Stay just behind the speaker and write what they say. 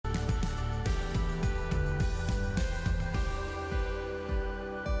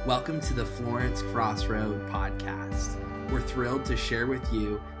Welcome to the Florence Crossroad Podcast. We're thrilled to share with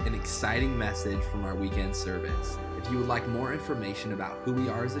you an exciting message from our weekend service. If you would like more information about who we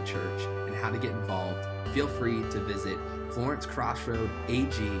are as a church and how to get involved, feel free to visit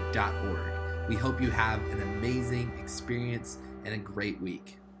florencecrossroadag.org. We hope you have an amazing experience and a great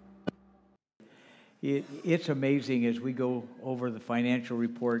week. It's amazing as we go over the financial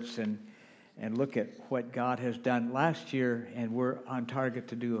reports and look at what God has done last year, and we're on target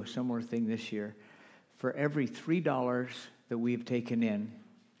to do a similar thing this year. For every $3 that we've taken in,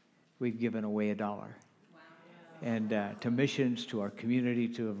 we've given away $1. Wow. And to missions, to our community,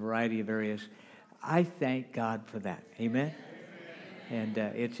 to a variety of areas. I thank God for that. Amen? And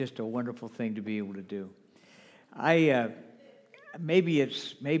it's just a wonderful thing to be able to do. Maybe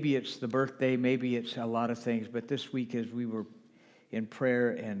it's the birthday, maybe it's a lot of things, but this week as we were in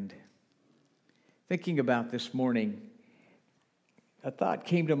prayer and thinking about this morning, a thought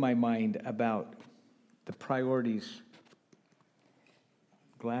came to my mind about the priorities.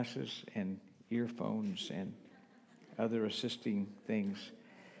 Glasses and earphones and other assisting things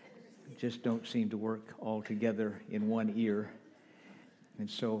just don't seem to work all together in one ear. And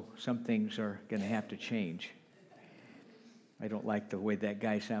so some things are going to have to change. I don't like the way that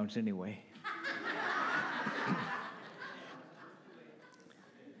guy sounds anyway.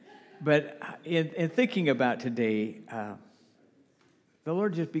 But in thinking about today, the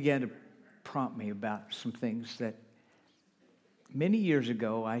Lord just began to prompt me about some things that many years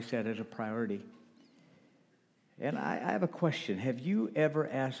ago I set as a priority. And I have a question. Have you ever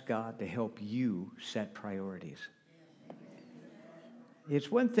asked God to help you set priorities? It's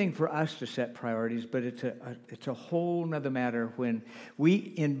one thing for us to set priorities, but it's a whole nother matter when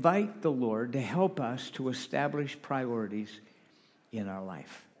we invite the Lord to help us to establish priorities in our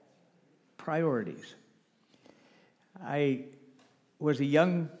life. Priorities. I was a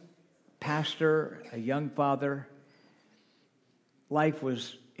young pastor, a young father. Life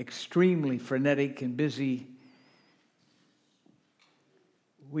was extremely frenetic and busy.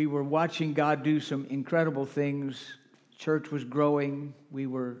 We were watching God do some incredible things. Church was growing. We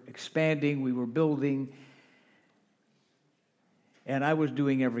were expanding. We were building. And I was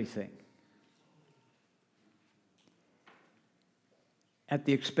doing everything at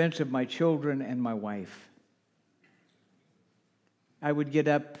the expense of my children and my wife. I would get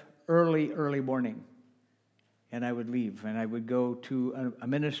up early morning, and I would leave, and I would go to a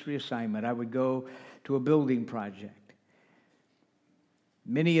ministry assignment. I would go to a building project.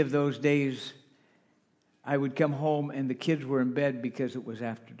 Many of those days, I would come home, and the kids were in bed because it was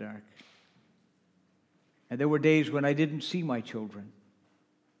after dark. And there were days when I didn't see my children.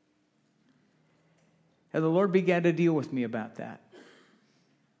 And the Lord began to deal with me about that.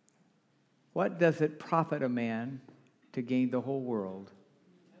 What doth it profit a man to gain the whole world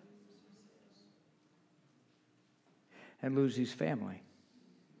and lose his family,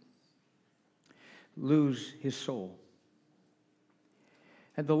 lose his soul?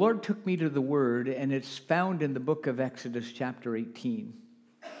 And the Lord took me to the Word, and it's found in the book of Exodus chapter 18,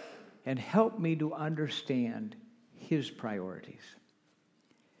 and helped me to understand His priorities.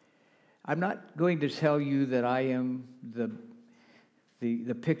 I'm not going to tell you that I am the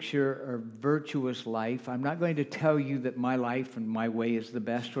picture of virtuous life. I'm not going to tell you that my life and my way is the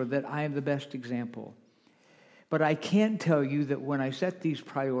best or that I am the best example. But I can tell you that when I set these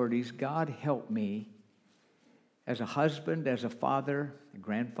priorities, God helped me as a husband, as a father, a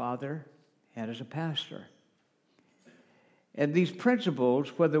grandfather, and as a pastor. And these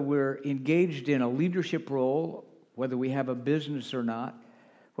principles, whether we're engaged in a leadership role, whether we have a business or not,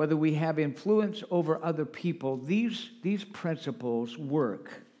 whether we have influence over other people, these principles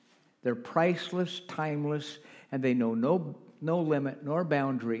work. They're priceless, timeless, and they know no limit nor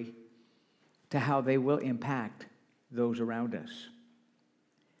boundary to how they will impact those around us.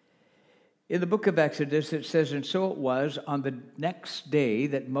 In the book of Exodus, it says, "And so it was on the next day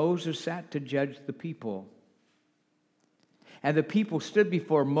that Moses sat to judge the people. And the people stood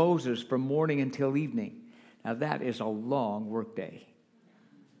before Moses from morning until evening." Now that is a long work day.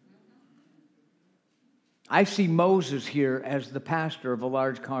 I see Moses here as the pastor of a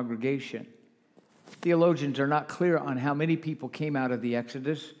large congregation. Theologians are not clear on how many people came out of the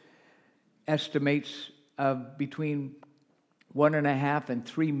Exodus. Estimates of between 1.5 and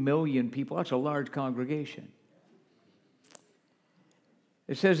 3 million people. That's a large congregation.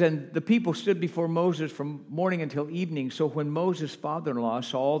 It says, "And the people stood before Moses from morning until evening. So when Moses' father-in-law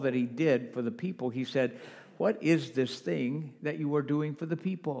saw all that he did for the people, he said, 'What is this thing that you are doing for the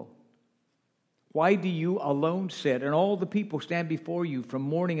people? Why do you alone sit, and all the people stand before you from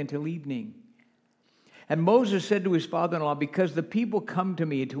morning until evening?' And Moses said to his father-in-law, because the people come to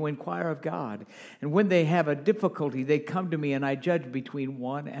me to inquire of God, and when they have a difficulty, they come to me, and I judge between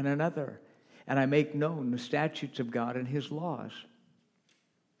one and another, and I make known the statutes of God and his laws.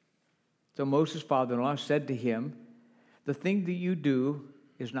 So Moses' father-in-law said to him, the thing that you do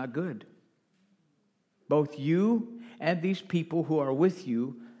is not good. Both you and these people who are with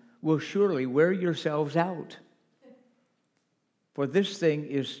you will surely wear yourselves out. For this thing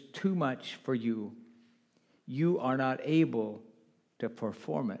is too much for you. You are not able to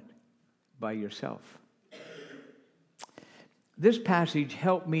perform it by yourself. This passage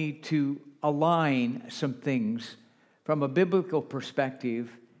helped me to align some things from a biblical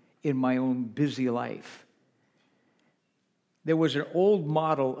perspective in my own busy life. There was an old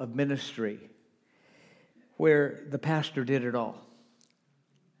model of ministry where the pastor did it all.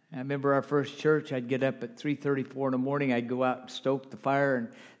 I remember our first church, I'd get up at 3:34 in the morning, I'd go out and stoke the fire, and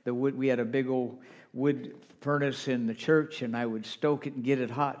the wood, we had a big old wood furnace in the church, and I would stoke it and get it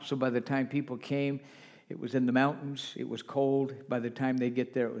hot, so by the time people came, it was in the mountains, it was cold. By the time they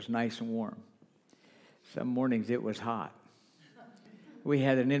get there, it was nice and warm. Some mornings it was hot. We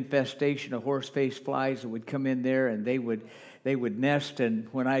had an infestation of horse-faced flies that would come in there, and they would nest, and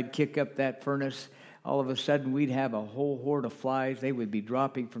when I'd kick up that furnace, all of a sudden we'd have a whole horde of flies. They would be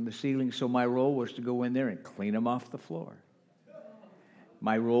dropping from the ceiling, so my role was to go in there and clean them off the floor.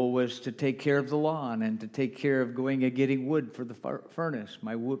 My role was to take care of the lawn and to take care of going and getting wood for the furnace.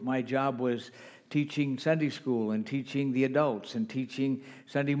 My job was teaching Sunday school and teaching the adults and teaching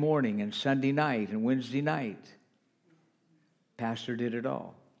Sunday morning and Sunday night and Wednesday night. Pastor did it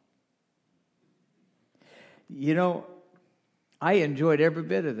all. You know, I enjoyed every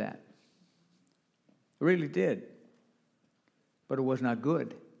bit of that. I really did. But it was not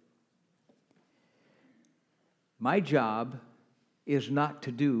good. My job is not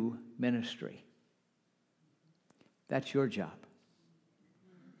to do ministry. That's your job.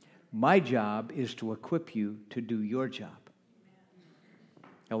 My job is to equip you to do your job.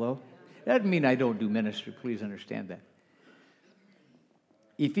 Hello? That doesn't mean I don't do ministry. Please understand that.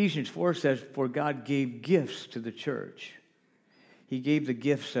 Ephesians 4 says, for God gave gifts to the church. He gave the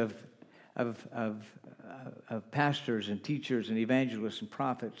gifts of pastors and teachers and evangelists and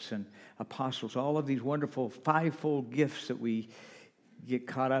prophets and apostles, all of these wonderful fivefold gifts that we get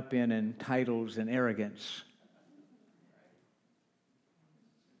caught up in titles and arrogance.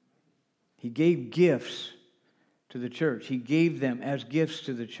 He gave gifts to the church. He gave them as gifts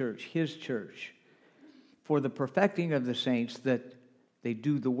to the church, his church, for the perfecting of the saints, that they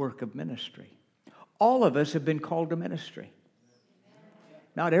do the work of ministry. All of us have been called to ministry.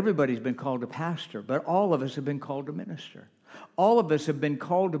 Not everybody's been called to pastor, but all of us have been called to minister. All of us have been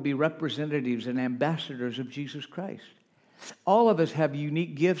called to be representatives and ambassadors of Jesus Christ. All of us have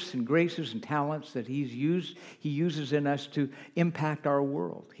unique gifts and graces and talents that he uses in us to impact our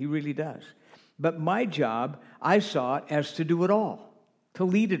world. He really does. But my job, I saw it as to do it all, to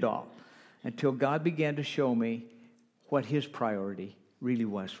lead it all, until God began to show me what his priority really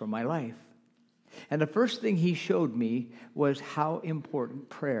was for my life. And the first thing he showed me was how important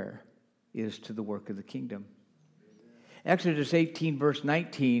prayer is to the work of the kingdom. Exodus 18, verse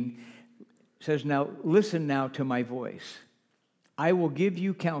 19 says, now listen now to my voice. I will give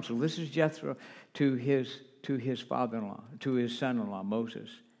you counsel. This is Jethro to his father-in-law, to his son-in-law, Moses.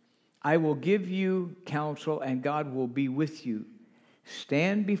 I will give you counsel, and God will be with you.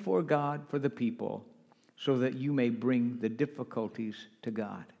 Stand before God for the people, so that you may bring the difficulties to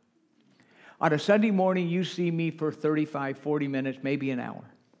God. On a Sunday morning, you see me for 35, 40 minutes, maybe an hour.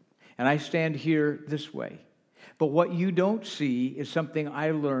 And I stand here this way. But what you don't see is something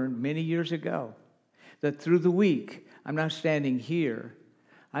I learned many years ago. That through the week, I'm not standing here.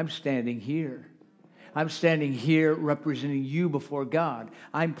 I'm standing here. I'm standing here representing you before God.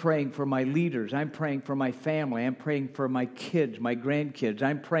 I'm praying for my leaders. I'm praying for my family. I'm praying for my kids, my grandkids.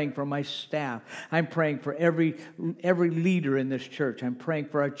 I'm praying for my staff. I'm praying for every leader in this church. I'm praying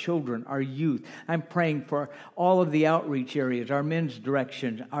for our children, our youth. I'm praying for all of the outreach areas, our men's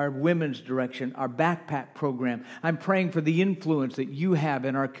direction, our women's direction, our backpack program. I'm praying for the influence that you have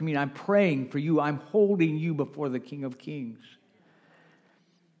in our community. I'm praying for you. I'm holding you before the King of Kings.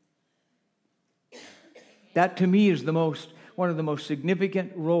 That to me is one of the most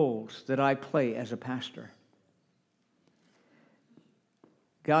significant roles that I play as a pastor.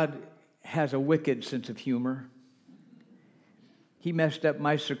 God has a wicked sense of humor. He messed up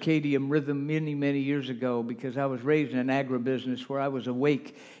my circadian rhythm many, many years ago because I was raised in an agribusiness where I was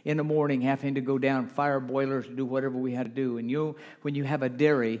awake in the morning having to go down fire boilers and do whatever we had to do. And when you have a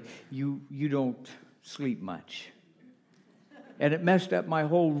dairy, you don't sleep much. And it messed up my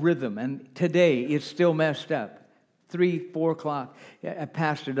whole rhythm. And today, it's still messed up. 3, 4 o'clock, I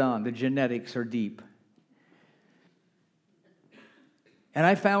passed it on. The genetics are deep. And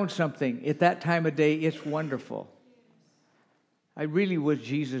I found something. At that time of day, it's wonderful. I really wish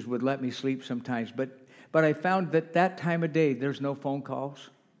Jesus would let me sleep sometimes. But I found that time of day, there's no phone calls.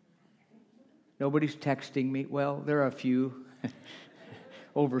 Nobody's texting me. Well, there are a few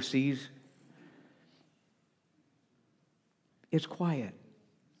overseas. It's quiet.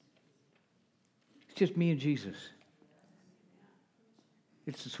 It's just me and Jesus.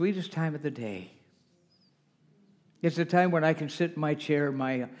 It's the sweetest time of the day. It's the time when I can sit in my chair,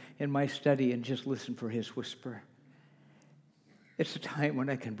 in my study, and just listen for His whisper. It's the time when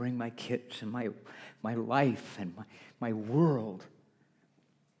I can bring my kids and my life and my world.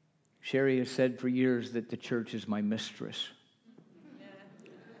 Sherry has said for years that the church is my mistress.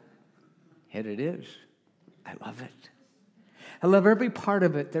 And it is. I love it. I love every part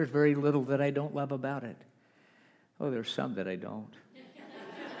of it. There's very little that I don't love about it. Oh, there's some that I don't.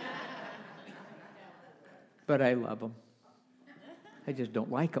 But I love them. I just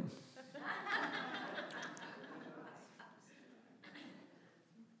don't like them.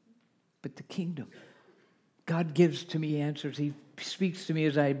 But the kingdom, God gives to me answers. He speaks to me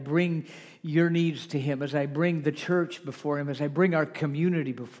as I bring your needs to Him, as I bring the church before Him, as I bring our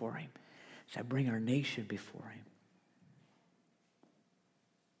community before Him, as I bring our nation before Him.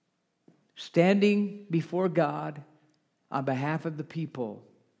 Standing before God on behalf of the people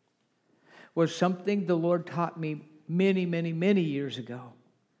was something the Lord taught me many, many, many years ago.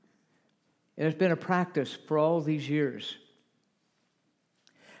 And it's been a practice for all these years.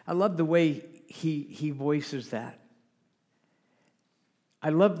 I love the way he voices that. I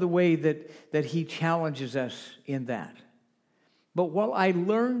love the way that He challenges us in that. But while I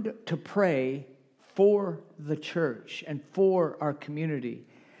learned to pray for the church and for our community,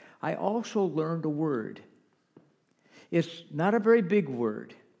 I also learned a word. It's not a very big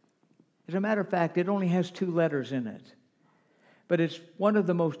word. As a matter of fact, it only has 2 letters in it. But it's one of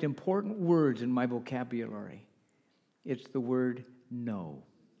the most important words in my vocabulary. It's the word no.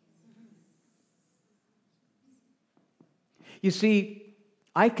 You see,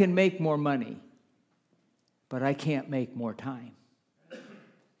 I can make more money, but I can't make more time.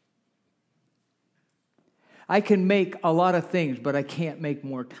 I can make a lot of things, but I can't make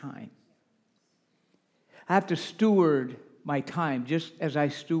more time. I have to steward my time just as I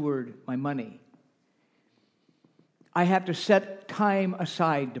steward my money. I have to set time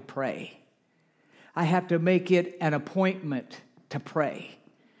aside to pray. I have to make it an appointment to pray.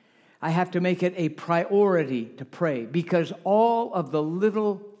 I have to make it a priority to pray, because all of the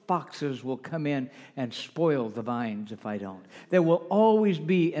little foxes will come in and spoil the vines if I don't. There will always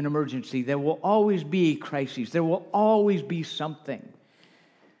be an emergency. There will always be crises. There will always be something.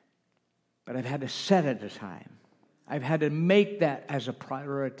 But I've had to set it aside. I've had to make that as a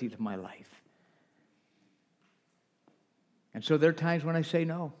priority to my life. And so there are times when I say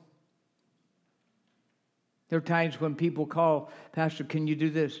no. There are times when people call, Pastor, can you do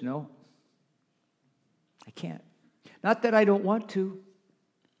this? No, I can't. Not that I don't want to,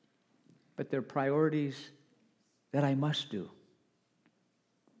 but they're priorities that I must do.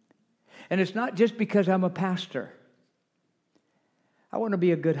 And it's not just because I'm a pastor. I want to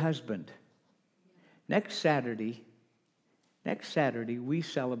be a good husband. Next Saturday, we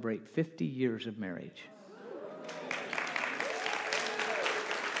celebrate 50 years of marriage.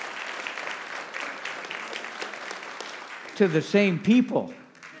 To the same people.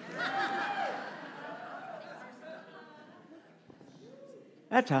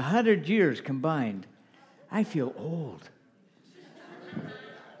 That's 100 years combined. I feel old.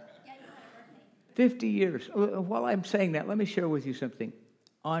 50 years. While I'm saying that, let me share with you something.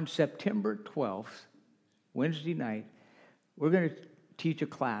 On September 12th, Wednesday night, we're going to teach a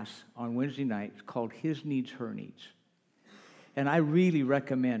class on Wednesday night called His Needs, Her Needs. And I really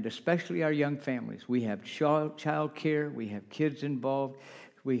recommend, especially our young families. We have child care, we have kids involved,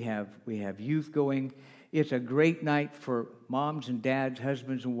 we have youth going. It's a great night for moms and dads,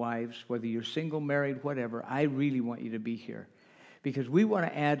 husbands and wives, whether you're single, married, whatever. I really want you to be here because we want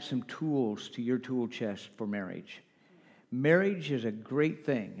to add some tools to your tool chest for marriage. Marriage is a great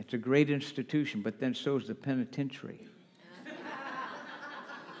thing. It's a great institution, but then so is the penitentiary.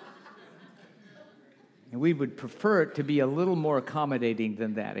 And we would prefer it to be a little more accommodating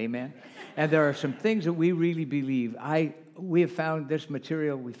than that, amen? And there are some things that we really believe. We have found this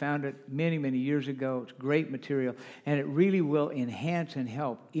material. We found it many, many years ago. It's great material. And it really will enhance and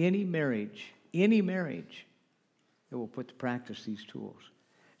help any marriage that will put to practice these tools.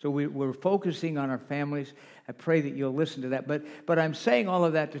 So we're focusing on our families. I pray that you'll listen to that. But I'm saying all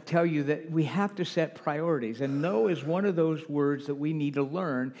of that to tell you that we have to set priorities. And no is one of those words that we need to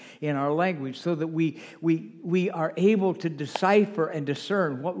learn in our language so that we are able to decipher and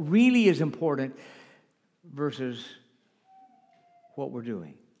discern what really is important versus what we're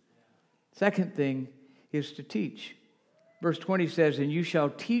doing. Second thing is to teach. Verse 20 says, "And you shall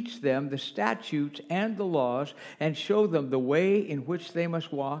teach them the statutes and the laws, and show them the way in which they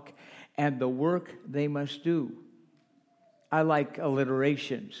must walk, and the work they must do." I like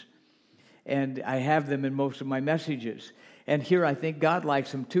alliterations, and I have them in most of my messages. And here I think God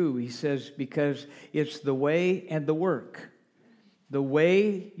likes them too. He says, because it's the way and the work. The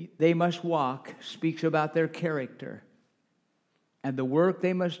way they must walk speaks about their character, and the work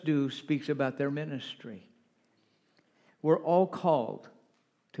they must do speaks about their ministry. We're all called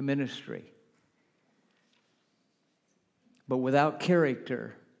to ministry. But without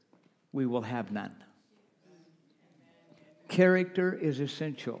character, we will have none. Character is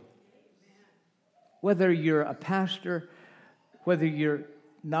essential. Whether you're a pastor, whether you're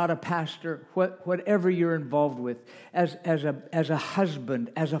not a pastor, whatever you're involved with, as a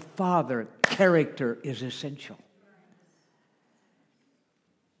husband, as a father, character is essential.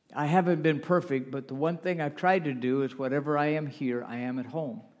 I haven't been perfect, but the one thing I've tried to do is whatever I am here, I am at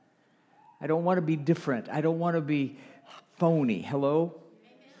home. I don't want to be different. I don't want to be phony. Hello?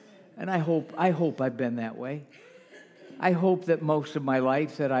 And I hope I've been that way. I hope that most of my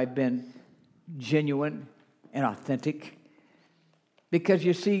life that I've been genuine and authentic. Because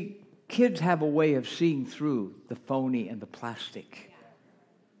you see, kids have a way of seeing through the phony and the plastic.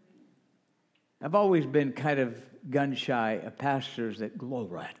 I've always been kind of gun-shy of pastors that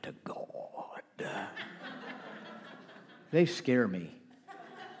glory to God. They scare me.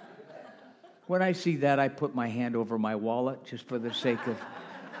 When I see that, I put my hand over my wallet just for the sake of...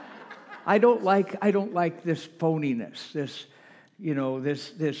 I don't like this phoniness,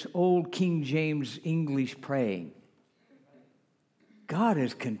 this old King James English praying. God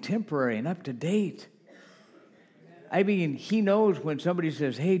is contemporary and up to date. I mean, he knows when somebody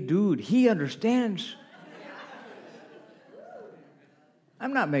says, "Hey, dude," he understands.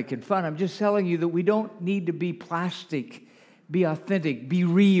 I'm not making fun. I'm just telling you that we don't need to be plastic, be authentic, be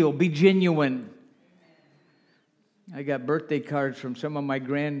real, be genuine. I got birthday cards from some of my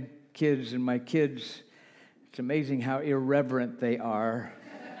grandkids and my kids. It's amazing how irreverent they are.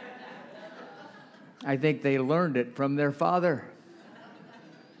 I think they learned it from their father.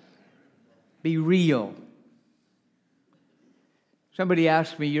 Be real. Somebody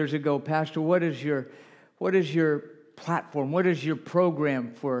asked me years ago, "Pastor, what is your platform? What is your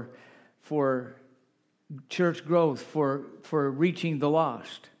program for church growth, for reaching the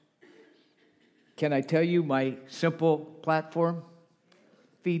lost?" Can I tell you my simple platform?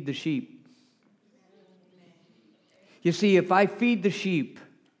 Feed the sheep. You see, if I feed the sheep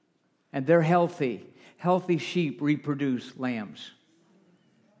and they're healthy sheep reproduce lambs.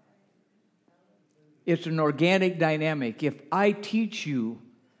 It's an organic dynamic. If I teach you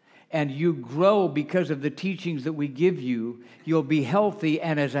and you grow because of the teachings that we give you, you'll be healthy.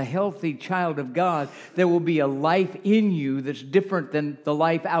 And as a healthy child of God, there will be a life in you that's different than the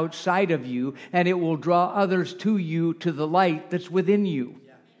life outside of you. And it will draw others to you, to the light that's within you.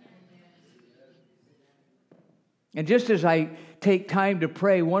 And just as I take time to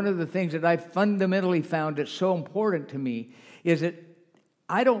pray, one of the things that I fundamentally found that's so important to me is that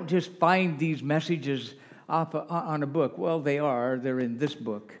I don't just find these messages on a book. Well, they're in this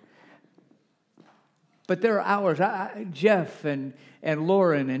book. But there are hours. Jeff and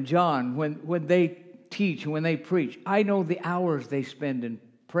Lauren and John, when they teach, when they preach, I know the hours they spend in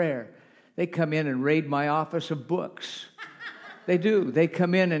prayer. They come in and raid my office of books. They do. They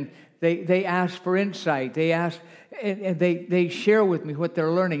come in and they ask for insight. They ask, and they share with me what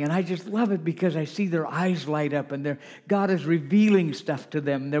they're learning. And I just love it because I see their eyes light up and God is revealing stuff to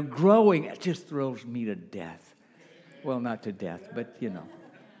them. They're growing. It just thrills me to death. Well, not to death, but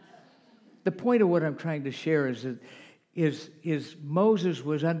The point of what I'm trying to share is Moses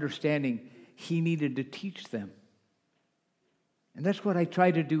was understanding he needed to teach them. And that's what I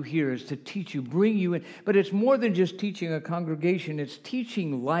try to do here, is to teach you, bring you in. But it's more than just teaching a congregation. It's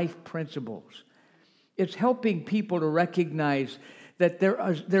teaching life principles. It's helping people to recognize that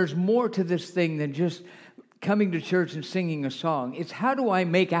there's more to this thing than just coming to church and singing a song. It's how do I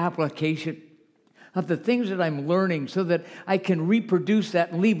make application of the things that I'm learning so that I can reproduce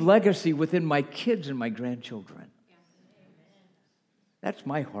that and leave legacy within my kids and my grandchildren. That's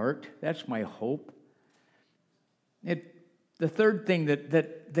my heart. That's my hope. The third thing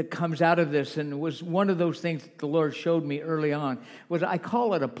that comes out of this, and was one of those things that the Lord showed me early on, was I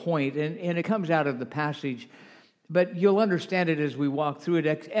call it a point, and it comes out of the passage, but you'll understand it as we walk through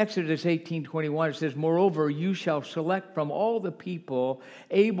it. Exodus 18:21, it says, "Moreover, you shall select from all the people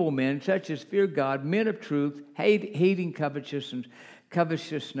able men, such as fear God, men of truth, hating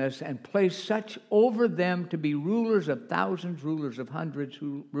covetousness, and place such over them to be rulers of thousands, rulers of hundreds,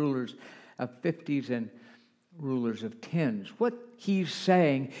 rulers of 50s, and rulers of 10s." What he's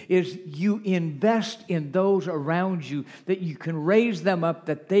saying is you invest in those around you that you can raise them up,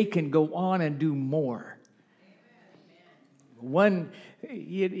 that they can go on and do more. One,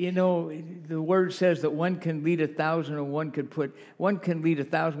 the word says that one can lead 1,000, or one can lead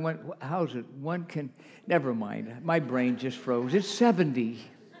 1,000. How's it? One can, never mind. My brain just froze. It's 70.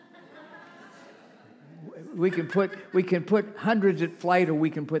 We can put hundreds at flight, or we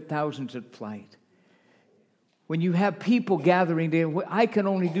can put thousands at flight. When you have people gathering there, I can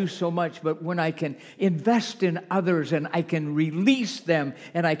only do so much, but when I can invest in others and I can release them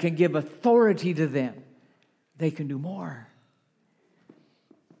and I can give authority to them, they can do more.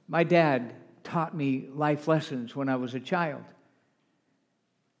 My dad taught me life lessons when I was a child.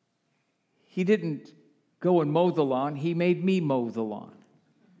 He didn't go and mow the lawn. He made me mow the lawn.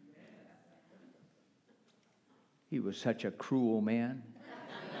 He was such a cruel man.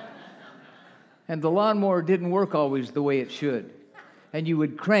 And the lawnmower didn't work always the way it should. And you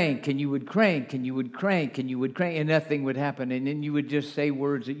would crank, and you would crank, and you would crank, and you would crank, and nothing would happen. And then you would just say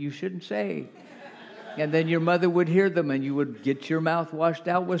words that you shouldn't say. And then your mother would hear them, and you would get your mouth washed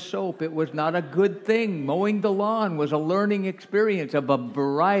out with soap. It was not a good thing. Mowing the lawn was a learning experience of a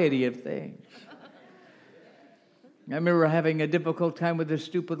variety of things. I remember having a difficult time with this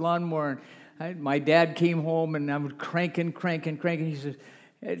stupid lawnmower. My dad came home, and I was cranking. He says,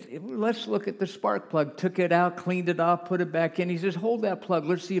 "Let's look at the spark plug." Took it out, cleaned it off, put it back in. He says, "Hold that plug.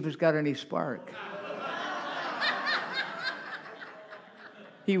 Let's see if it's got any spark."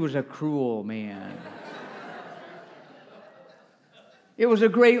 He was a cruel man. It was a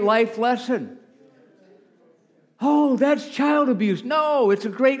great life lesson. Oh, that's child abuse. No, it's a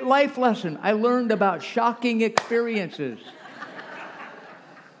great life lesson. I learned about shocking experiences.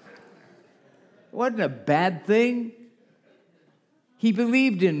 It wasn't a bad thing. He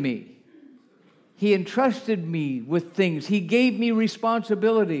believed in me. He entrusted me with things. He gave me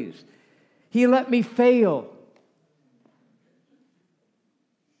responsibilities. He let me fail.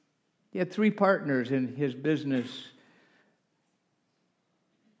 He had 3 partners in his business.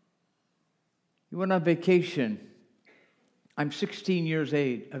 He went on vacation. I'm 16 years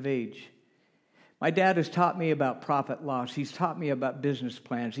of age. My dad has taught me about profit loss. He's taught me about business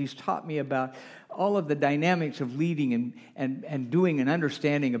plans. He's taught me about all of the dynamics of leading and doing and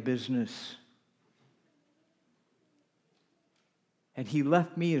understanding a business. And he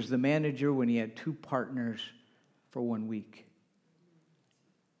left me as the manager when he had 2 partners for 1 week.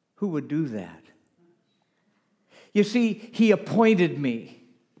 Who would do that? You see, he appointed me.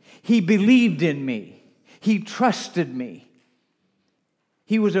 He believed in me. He trusted me.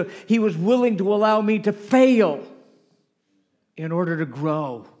 He was willing to allow me to fail in order to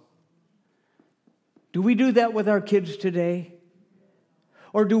grow. Do we do that with our kids today?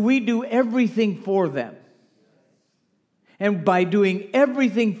 Or do we do everything for them? And by doing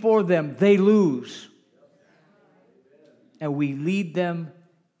everything for them, they lose. And we lead them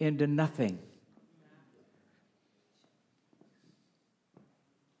into nothing.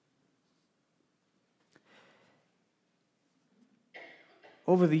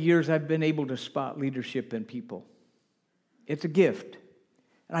 Over the years, I've been able to spot leadership in people. It's a gift,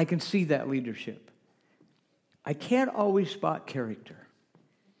 and I can see that leadership. I can't always spot character,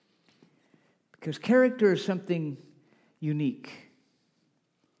 because character is something unique.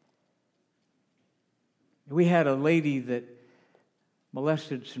 We had a lady that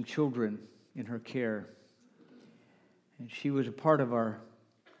molested some children in her care, and she was a part of our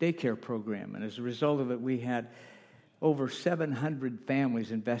daycare program, and as a result of it, we had over 700 families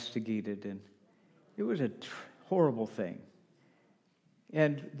investigated, and it was a horrible thing.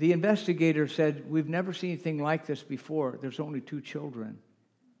 And the investigator said, "We've never seen anything like this before. There's only 2 children."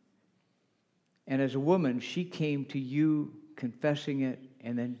 And as a woman, she came to you confessing it,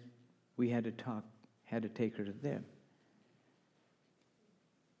 and then we had to take her to them.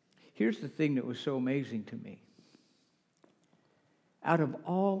 Here's the thing that was so amazing to me. Out of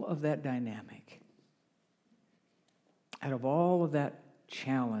all of that dynamic, out of all of that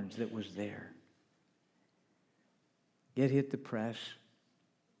challenge that was there, it hit the press.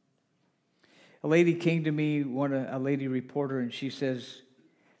 A lady came to me, a lady reporter, and she says,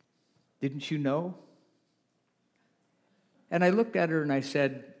 "Didn't you know?" And I looked at her and I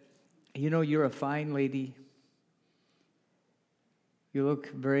said, you're a fine lady. You look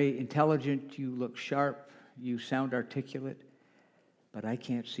very intelligent. You look sharp. You sound articulate. But I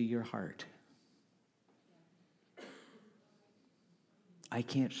can't see your heart. I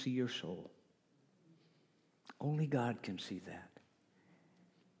can't see your soul. Only God can see that.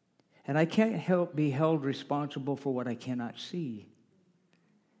 And I can't be held responsible for what I cannot see.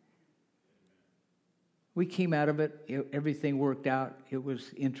 We came out of it. Everything worked out. It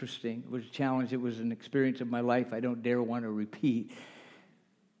was interesting. It was a challenge. It was an experience of my life I don't dare want to repeat.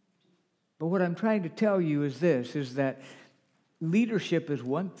 But what I'm trying to tell you is this, is that leadership is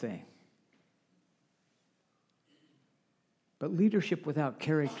one thing. But leadership without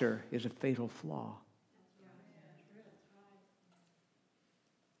character is a fatal flaw.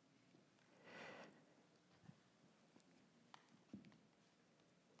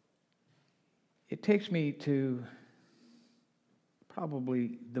 It takes me to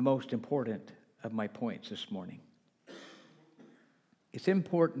probably the most important of my points this morning. It's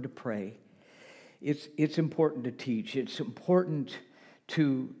important to pray. It's important to teach. It's important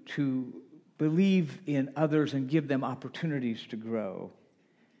to believe in others and give them opportunities to grow.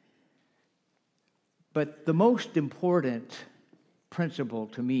 But the most important principle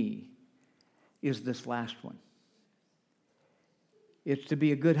to me is this last one. It's to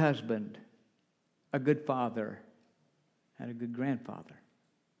be a good husband, a good father, and a good grandfather.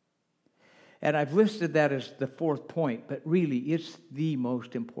 And I've listed that as the fourth point, but really it's the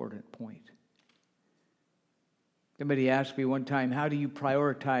most important point. Somebody asked me one time, how do you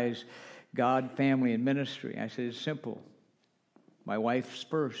prioritize God, family, and ministry? I said, it's simple. My wife's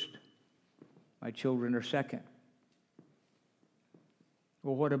first. My children are second.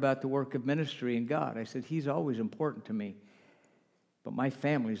 Well, what about the work of ministry and God? I said, He's always important to me, but my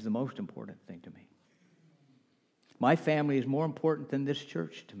family is the most important thing to me. My family is more important than this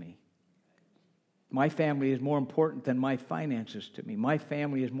church to me. My family is more important than my finances to me. My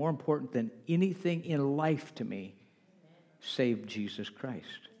family is more important than anything in life to me, save Jesus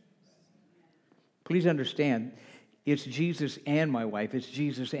Christ. Please understand, it's Jesus and my wife. It's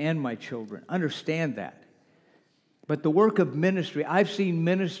Jesus and my children. Understand that. But the work of ministry, I've seen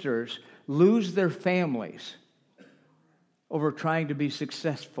ministers lose their families over trying to be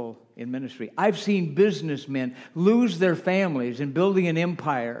successful in ministry. I've seen businessmen lose their families in building an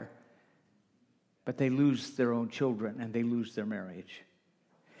empire, but they lose their own children and they lose their marriage.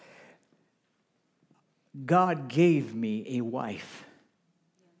 God gave me a wife.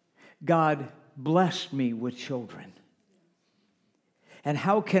 God blessed me with children. And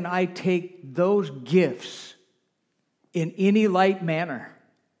how can I take those gifts in any light manner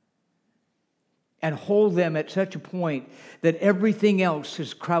and hold them at such a point that everything else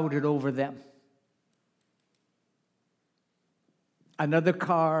is crowded over them? Another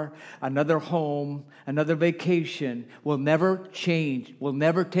car, another home, another vacation will never change, will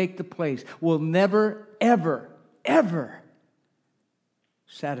never take the place, will never, ever, ever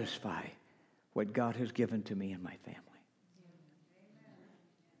satisfy what God has given to me and my family.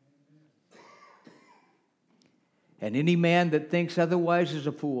 And any man that thinks otherwise is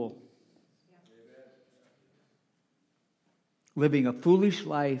a fool. Living a foolish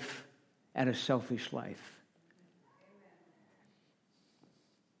life and a selfish life.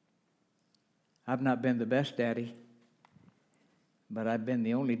 I've not been the best daddy, but I've been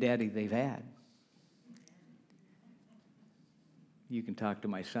the only daddy they've had. You can talk to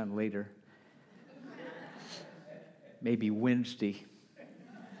my son later. Maybe Wednesday.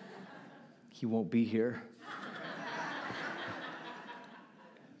 He won't be here.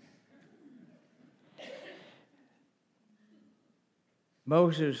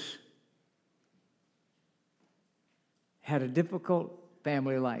 Moses had a difficult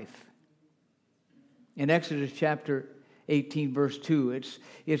family life. In Exodus chapter 18, verse 2,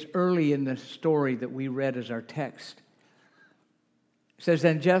 it's early in the story that we read as our text. It says,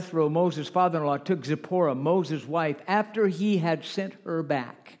 then Jethro, Moses' father-in-law, took Zipporah, Moses' wife, after he had sent her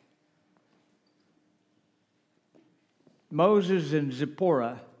back. Moses and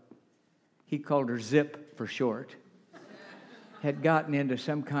Zipporah, he called her Zip for short, had gotten into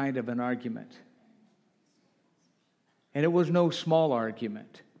some kind of an argument. And it was no small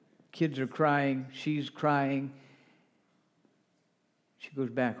argument. Kids are crying, she's crying. She goes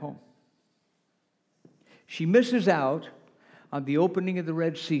back home. She misses out on the opening of the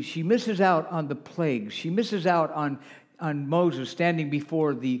Red Sea. She misses out on the plagues. She misses out on Moses standing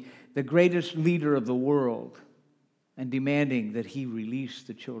before the greatest leader of the world and demanding that he release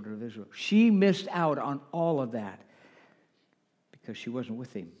the children of Israel. She missed out on all of that because she wasn't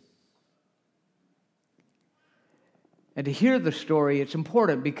with him. And to hear the story, it's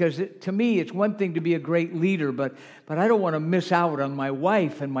important because to me, it's one thing to be a great leader, but I don't want to miss out on my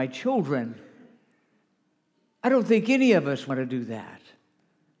wife and my children. I don't think any of us want to do that.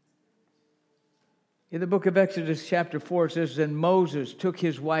 In the book of Exodus chapter 4, it says, "And Moses took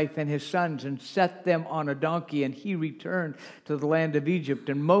his wife and his sons and set them on a donkey, and he returned to the land of Egypt.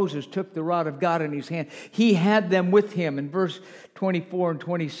 And Moses took the rod of God in his hand. He had them with him." In verse 24 and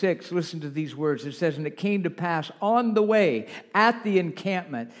 26, listen to these words. It says, "And it came to pass on the way at the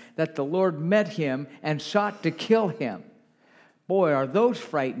encampment that the Lord met him and sought to kill him." Boy, are those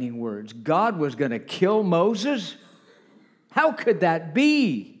frightening words. God was going to kill Moses? How could that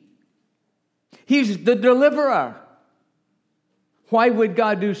be? He's the deliverer. Why would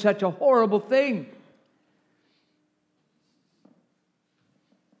God do such a horrible thing?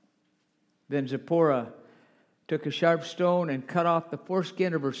 Then Zipporah took a sharp stone and cut off the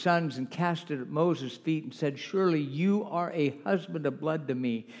foreskin of her sons and cast it at Moses' feet and said, "Surely you are a husband of blood to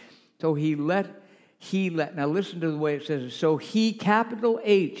me." So he let, now listen to the way it says it. So he, capital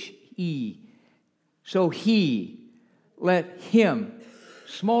H-E, so he let him,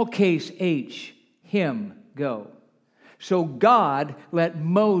 small case H, him go. So God let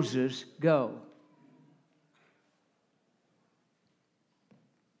Moses go.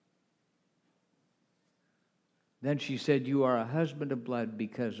 Then she said, "You are a husband of blood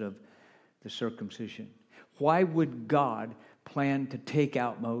because of the circumcision." Why would God plan to take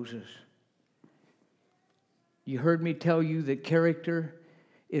out Moses? You heard me tell you that character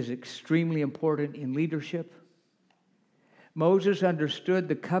is extremely important in leadership. Moses understood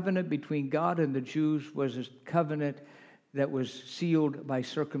the covenant between God and the Jews was a covenant that was sealed by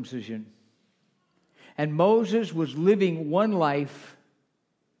circumcision. And Moses was living one life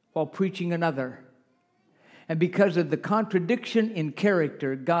while preaching another. And because of the contradiction in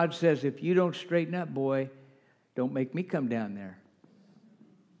character, God says, if you don't straighten up, boy, don't make me come down there.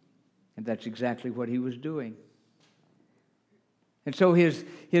 And that's exactly what he was doing. And so his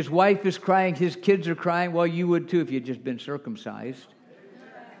wife is crying, his kids are crying. Well, you would too if you'd just been circumcised.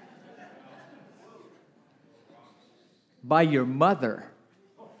 By your mother.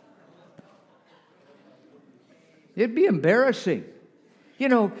 It'd be embarrassing. You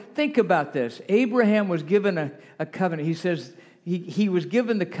know, think about this. Abraham was given a covenant. He says he was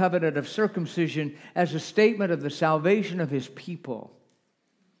given the covenant of circumcision as a statement of the salvation of his people.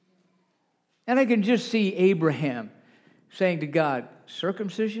 And I can just see Abraham saying to God,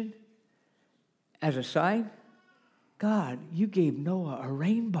 circumcision as a sign? God, you gave Noah a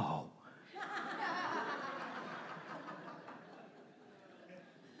rainbow.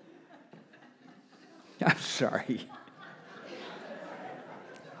 I'm sorry.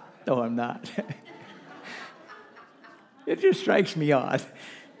 No, I'm not. It just strikes me odd.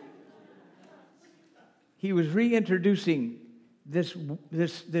 He was reintroducing this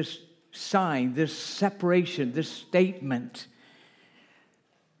sign, this separation, this statement.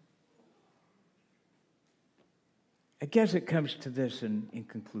 I guess it comes to this in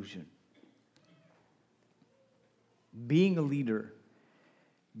conclusion. Being a leader,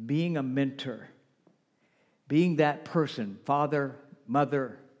 being a mentor, being that person, father,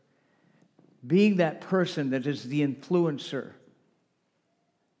 mother, being that person that is the influencer.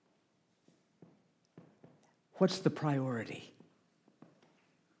 What's the priority?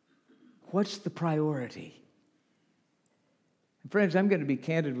 What's the priority? And friends, I'm going to be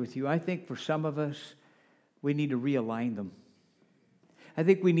candid with you. I think for some of us, we need to realign them. I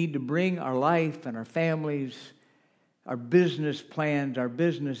think we need to bring our life and our families, our business plans, our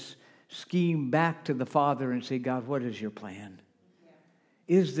business scheme back to the Father and say, God, what is your plan?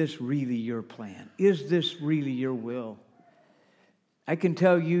 Is this really your plan? Is this really your will? I can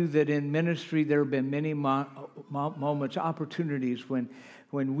tell you that in ministry there have been many moments, opportunities when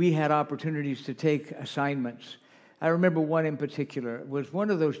we had opportunities to take assignments. I remember one in particular. It was one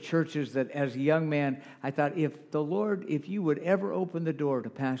of those churches that as a young man, I thought, if you would ever open the door to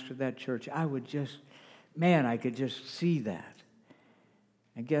pastor that church, I could just see that.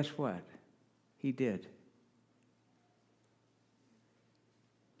 And guess what? He did.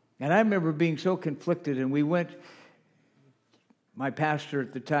 And I remember being so conflicted, and we went, my pastor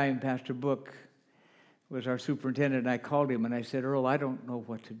at the time, Pastor Book, was our superintendent, and I called him, and I said, Earl, I don't know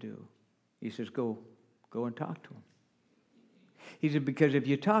what to do. He says, go and talk to him. He said, because if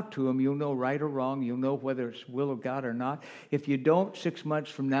you talk to him, you'll know right or wrong. You'll know whether it's will of God or not. If you don't, 6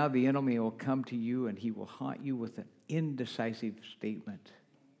 months from now, the enemy will come to you, and he will haunt you with an indecisive statement.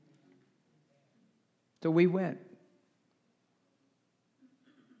 So we went.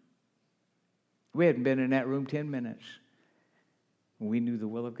 We hadn't been in that room 10 minutes. We knew the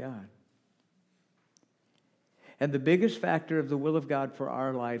will of God. And the biggest factor of the will of God for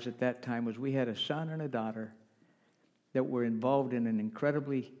our lives at that time was we had a son and a daughter that were involved in an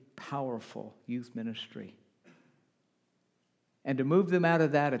incredibly powerful youth ministry. And to move them out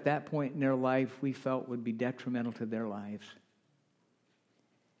of that at that point in their life, we felt would be detrimental to their lives.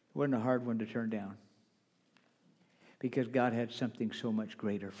 It wasn't a hard one to turn down, because God had something so much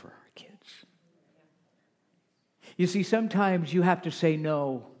greater for our kids. You see, sometimes you have to say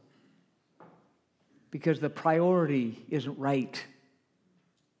no because the priority isn't right.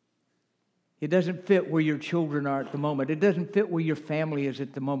 It doesn't fit where your children are at the moment. It doesn't fit where your family is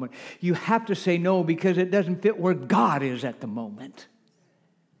at the moment. You have to say no because it doesn't fit where God is at the moment.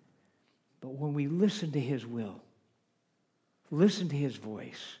 But when we listen to His will, listen to His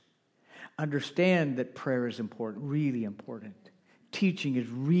voice, understand that prayer is important, really important. Teaching is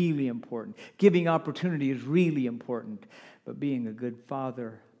really important. Giving opportunity is really important. But being a good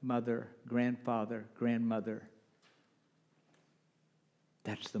father, mother, grandfather, grandmother,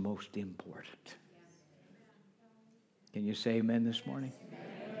 that's the most important. Can you say amen this morning?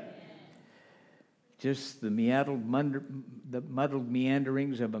 Amen. Just the muddled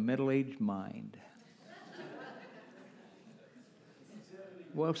meanderings of a middle-aged mind.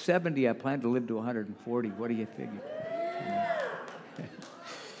 Well, 70, I plan to live to 140. What do you figure?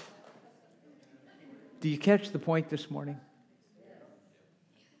 Do you catch the point this morning?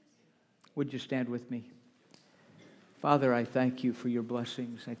 Would you stand with me? Father, I thank you for your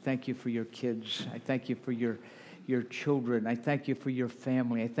blessings. I thank you for your kids. I thank you for your children. I thank you for your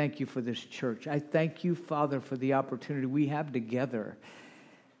family. I thank you for this church. I thank you, Father, for the opportunity we have together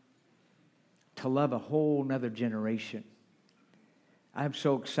to love a whole nother generation. I'm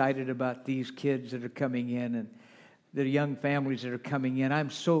so excited about these kids that are coming in and the young families that are coming in. I'm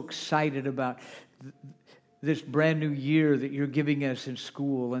so excited about this brand new year that you're giving us in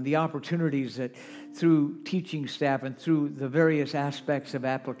school and the opportunities that through teaching staff and through the various aspects of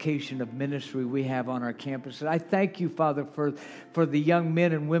application of ministry we have on our campuses. I thank you, Father, for the young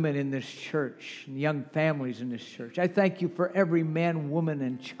men and women in this church and young families in this church. I thank you for every man, woman,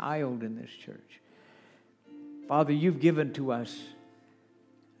 and child in this church. Father, you've given to us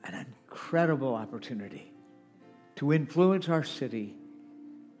an incredible opportunity to influence our city,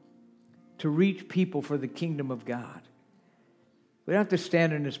 to reach people for the kingdom of God. We don't have to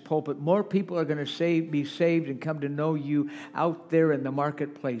stand in this pulpit. More people are going to be saved and come to know you out there in the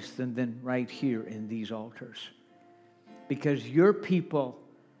marketplace than right here in these altars. Because your people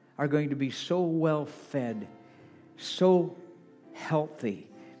are going to be so well fed, so healthy.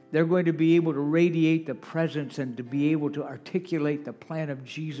 They're going to be able to radiate the presence and to be able to articulate the plan of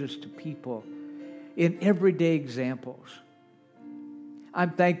Jesus to people in everyday examples.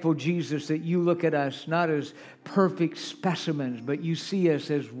 I'm thankful, Jesus, that you look at us not as perfect specimens, but you see us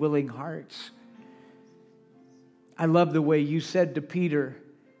as willing hearts. I love the way you said to Peter,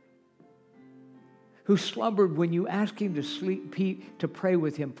 who slumbered when you asked him to sleep, to pray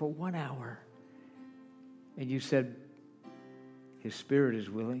with him for 1 hour. And you said, his spirit is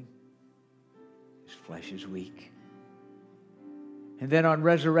willing, his flesh is weak. And then on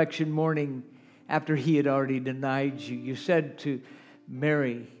resurrection morning, after he had already denied you, you said to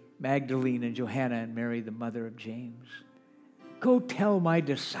Mary Magdalene and Johanna and Mary, the mother of James, go tell my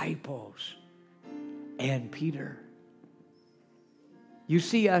disciples and Peter. You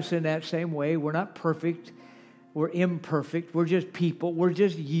see us in that same way. We're not perfect. We're imperfect. We're just people. We're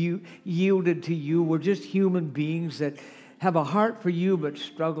just yielded to you. We're just human beings that have a heart for you but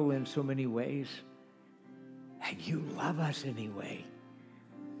struggle in so many ways. And you love us anyway.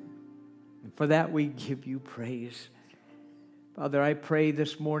 And for that we give you praise. Father, I pray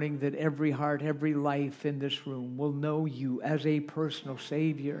this morning that every heart, every life in this room will know you as a personal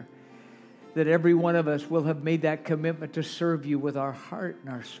Savior. That every one of us will have made that commitment to serve you with our heart and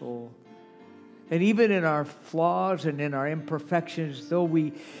our soul. And even in our flaws and in our imperfections, though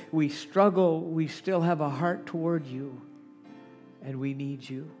we struggle, we still have a heart toward you. And we need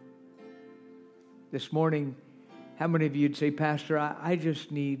you. This morning, how many of you would say, Pastor, I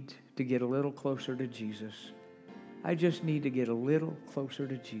just need to get a little closer to Jesus. I just need to get a little closer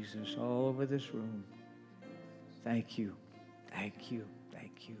to Jesus all over this room. Thank you. Thank you.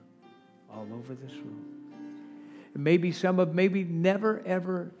 Thank you. All over this room. And maybe some have never,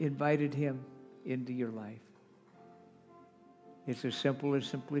 ever invited him into your life. It's as simple as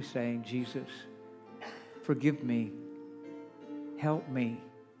simply saying, Jesus, forgive me. Help me.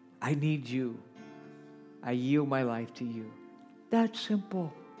 I need you. I yield my life to you. That's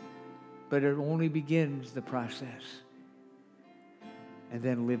simple. But it only begins the process. And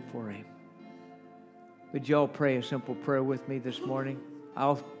then live for him. Would you all pray a simple prayer with me this morning?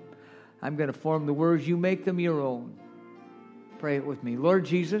 I'm going to form the words. You make them your own. Pray it with me. Lord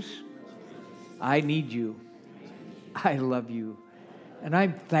Jesus, I need you. I love you. And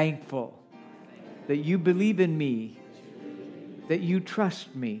I'm thankful that you believe in me, that you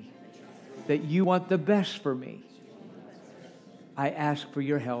trust me, that you want the best for me. I ask for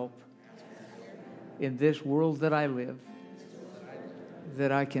your help in this world that I live,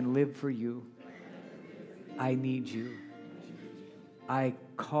 that I can live for you. I need you. I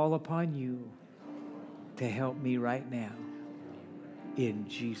call upon you to help me right now. In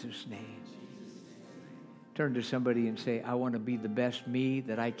Jesus' name. Turn to somebody and say, I want to be the best me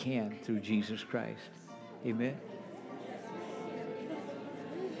that I can through Jesus Christ. Amen.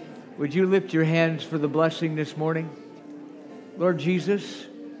 Would you lift your hands for the blessing this morning? Lord Jesus,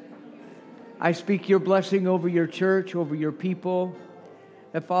 I speak your blessing over your church, over your people,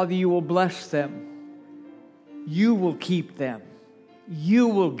 that, Father, you will bless them. You will keep them. You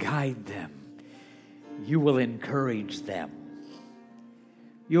will guide them. You will encourage them.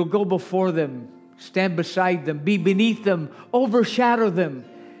 You'll go before them, stand beside them, be beneath them, overshadow them.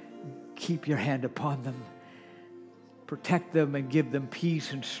 Keep your hand upon them. Protect them and give them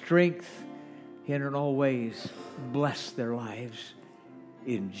peace and strength. And in all ways, bless their lives.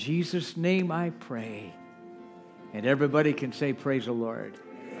 In Jesus' name I pray. And everybody can say, praise the Lord.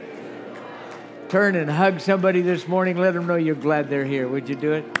 Turn and hug somebody this morning. Let them know you're glad they're here. Would you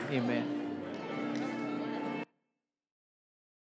do it? Amen.